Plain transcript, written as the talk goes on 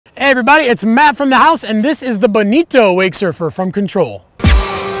everybody, it's Matt from the house, and this is the Bonito Wakesurfer from Control.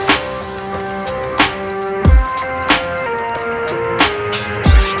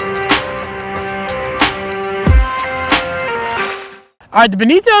 All right, the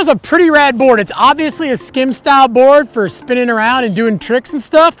Bonito is a pretty rad board. It's obviously a skim style board for spinning around and doing tricks and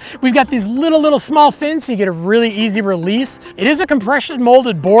stuff. We've got these little small fins so you get a really easy release. It is a compression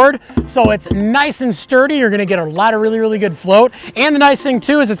molded board, so it's nice and sturdy. You're gonna get a lot of really good float. And the nice thing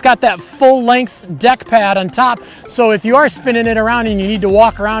too is it's got that full length deck pad on top. So if you are spinning it around and you need to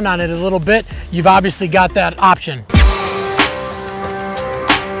walk around on it a little bit, you've obviously got that option.